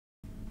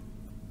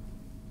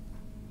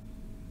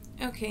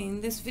Okay, in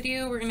this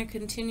video we're going to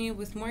continue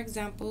with more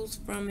examples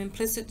from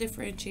implicit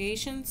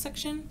differentiation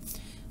section.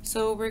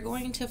 So we're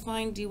going to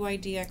find dy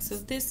dx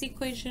of this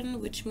equation,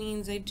 which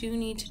means I do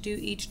need to do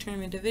each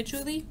term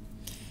individually.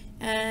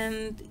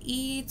 And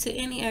e to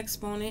any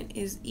exponent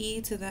is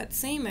e to that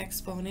same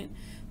exponent,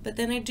 but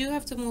then I do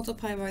have to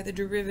multiply by the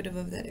derivative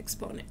of that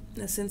exponent.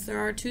 Now since there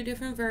are two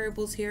different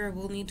variables here, I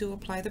will need to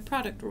apply the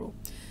product rule.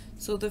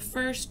 So the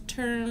first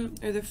term,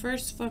 or the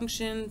first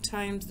function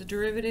times the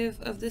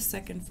derivative of the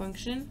second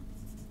function,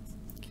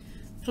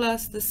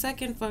 plus the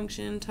second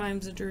function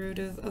times the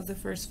derivative of the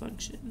first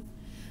function.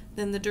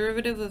 Then the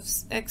derivative of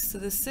x to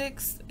the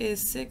 6th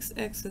is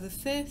 6x to the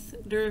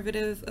 5th.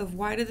 Derivative of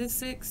y to the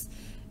 6th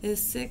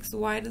is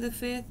 6y to the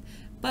 5th.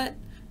 But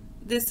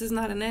this is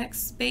not an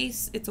x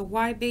base, it's a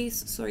y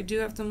base, so I do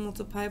have to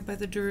multiply by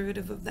the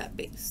derivative of that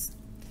base.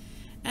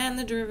 And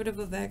the derivative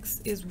of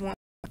x is 1.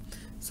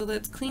 So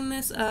let's clean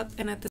this up,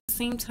 and at the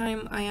same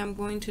time I am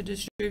going to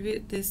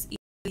distribute this e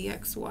to the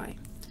xy.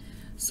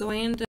 So I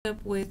end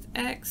up with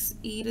x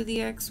e to the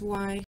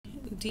xy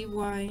dy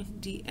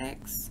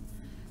dx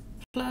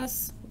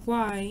plus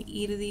y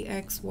e to the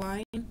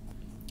xy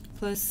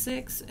plus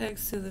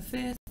 6x to the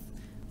 5th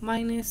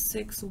minus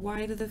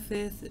 6y to the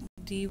 5th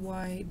dy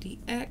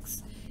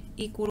dx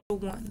equal to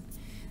 1.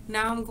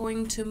 Now I'm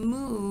going to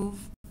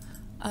move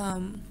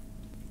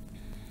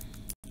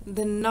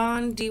the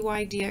non-dy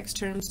dx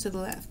terms to the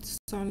left.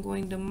 So I'm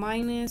going to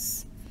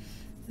minus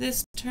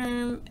this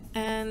term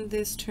and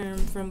this term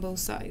from both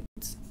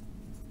sides.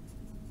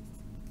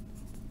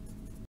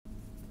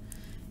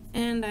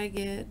 And I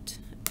get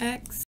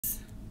x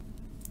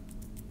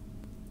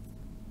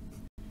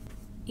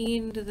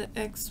e to the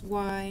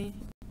xy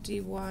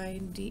dy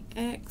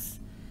dx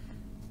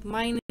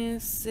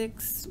minus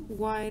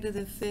 6y to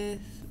the 5th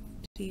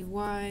dy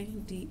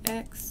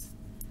dx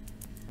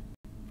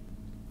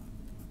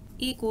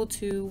equal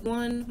to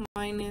 1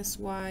 minus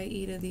y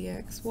e to the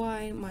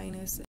xy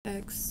minus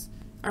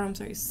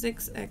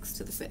 6x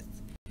to the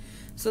 5th.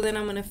 So then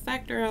I'm going to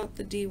factor out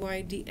the dy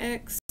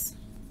dx,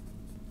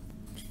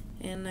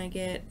 and I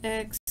get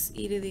x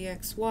e to the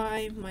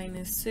xy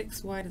minus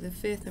 6y to the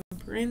 5th in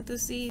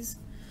parentheses.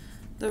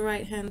 The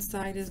right hand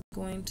side is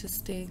going to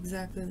stay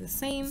exactly the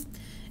same,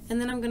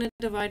 and then I'm going to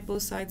divide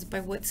both sides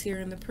by what's here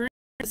in the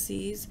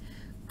parentheses,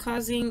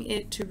 causing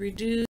it to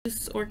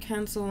reduce or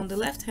cancel on the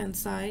left hand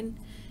side,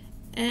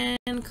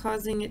 and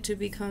causing it to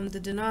become the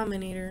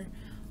denominator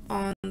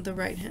on the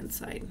right hand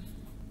side.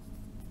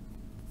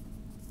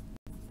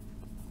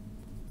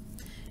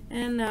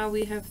 And now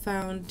we have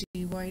found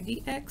dy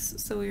dx,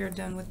 so we are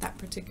done with that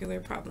particular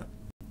problem.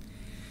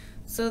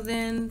 So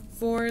then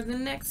for the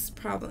next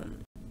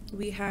problem,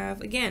 we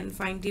have, again,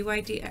 find dy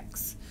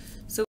dx.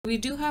 So we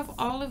do have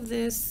all of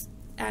this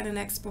at an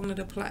exponent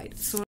applied.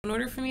 So in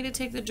order for me to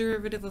take the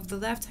derivative of the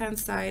left hand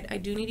side, I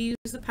do need to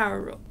use the power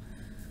rule.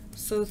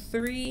 So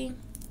 3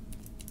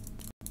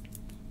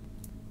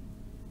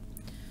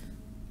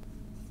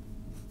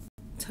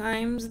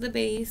 times the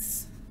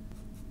base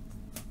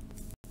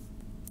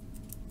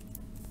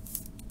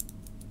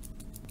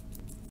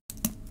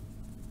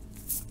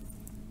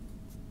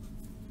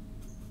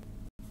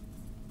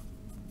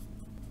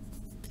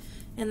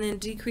and then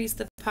decrease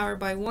the power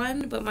by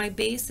 1, but my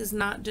base is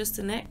not just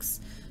an x,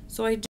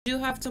 so I do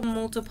have to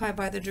multiply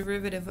by the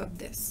derivative of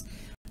this.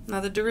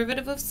 Now the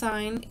derivative of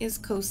sine is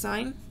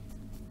cosine,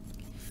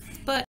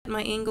 but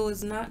my angle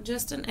is not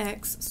just an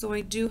x, so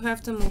I do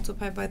have to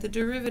multiply by the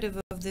derivative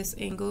of this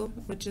angle,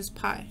 which is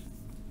pi.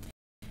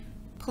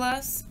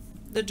 Plus,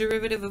 the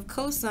derivative of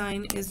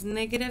cosine is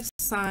negative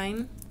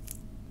sine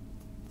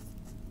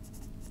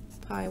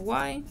pi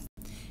y.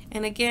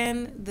 And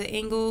again, the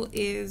angle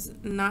is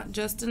not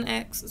just an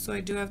x, so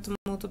I do have to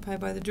multiply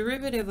by the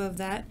derivative of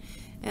that,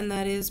 and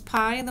that is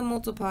pi, the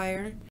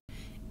multiplier,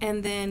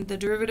 and then the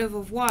derivative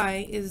of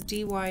y is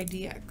dy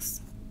dx.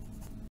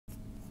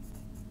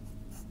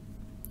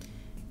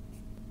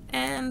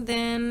 And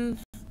then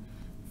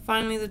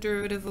finally the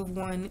derivative of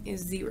 1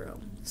 is 0.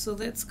 So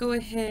let's go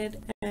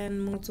ahead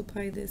and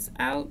multiply this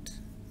out.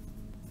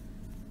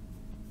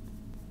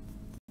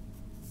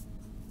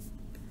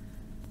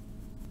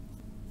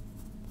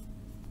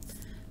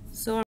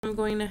 So I'm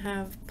going to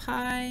have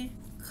pi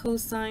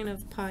cosine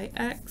of pi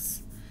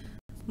x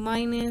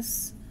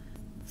minus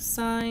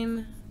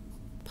sine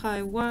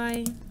pi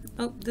y.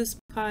 Oh, this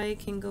pi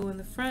can go in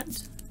the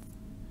front.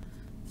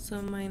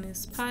 So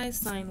minus pi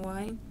sine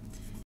y,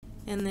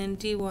 and then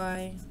dy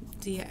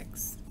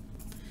dx.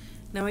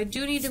 Now I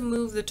do need to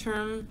move the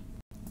term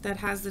that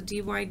has the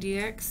dy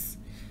dx.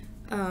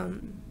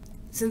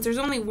 Since there's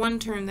only one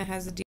term that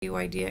has a dy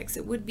dx,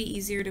 it would be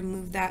easier to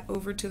move that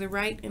over to the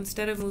right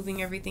instead of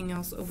moving everything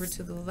else over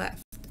to the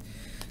left.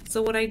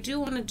 So what I do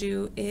want to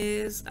do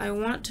is I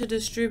want to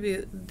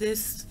distribute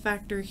this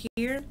factor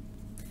here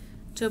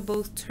to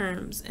both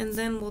terms, and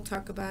then we'll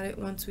talk about it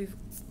once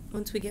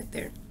we get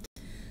there.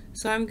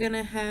 So I'm going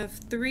to have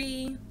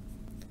 3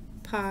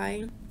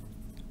 pi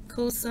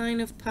cosine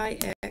of pi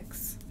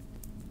x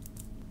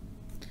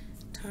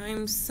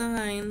times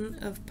sine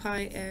of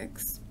pi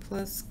x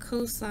plus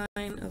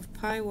cosine of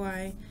pi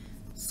y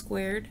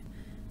squared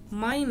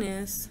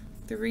minus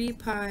 3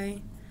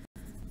 pi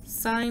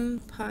sine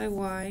pi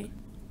y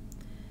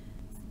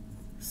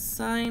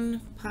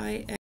sine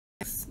pi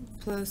x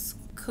plus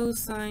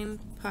cosine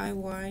pi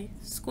y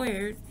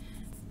squared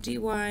dy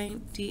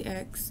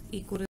dx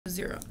equal to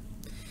 0.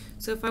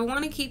 So if I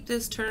want to keep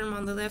this term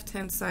on the left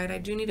hand side, I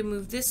do need to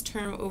move this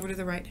term over to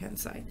the right hand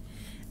side.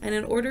 And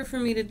in order for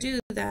me to do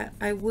that,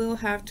 I will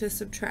have to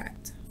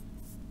subtract.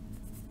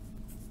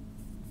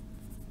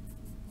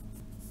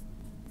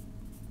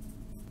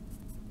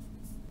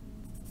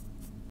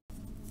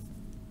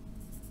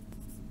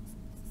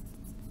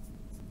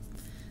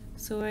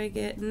 So I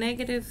get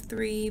negative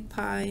 3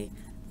 pi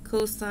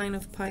cosine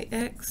of pi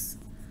x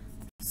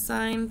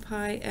sine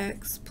pi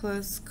x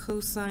plus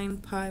cosine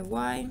pi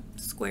y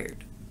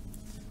squared.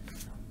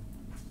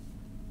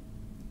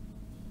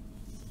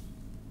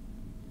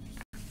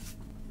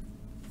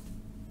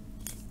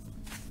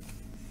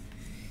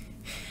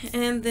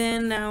 And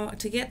then now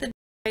to get the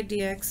dy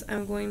dx,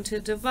 I'm going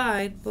to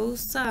divide both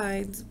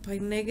sides by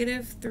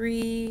negative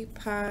 3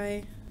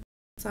 pi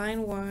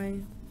sine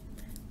y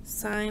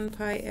sine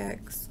pi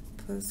x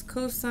plus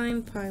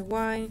cosine pi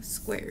y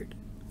squared.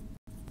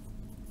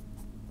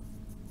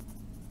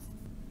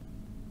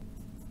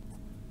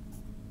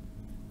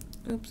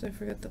 Oops, I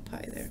forgot the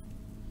pi there.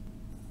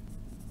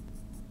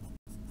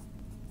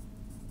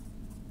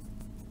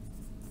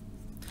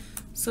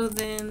 So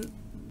then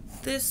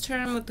this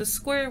term with the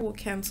square will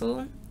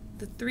cancel.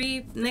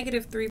 The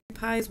negative 3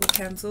 pi's will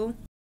cancel,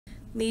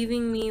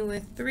 leaving me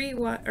with dy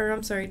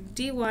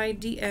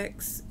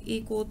dx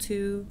equal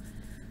to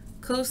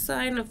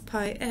cosine of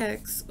pi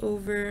x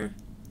over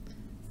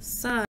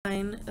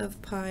sine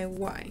of pi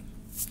y.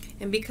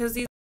 And because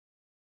these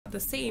are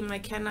the same, I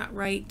cannot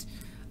write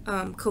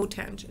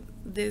cotangent.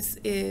 This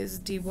is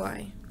dy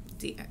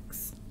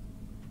dx.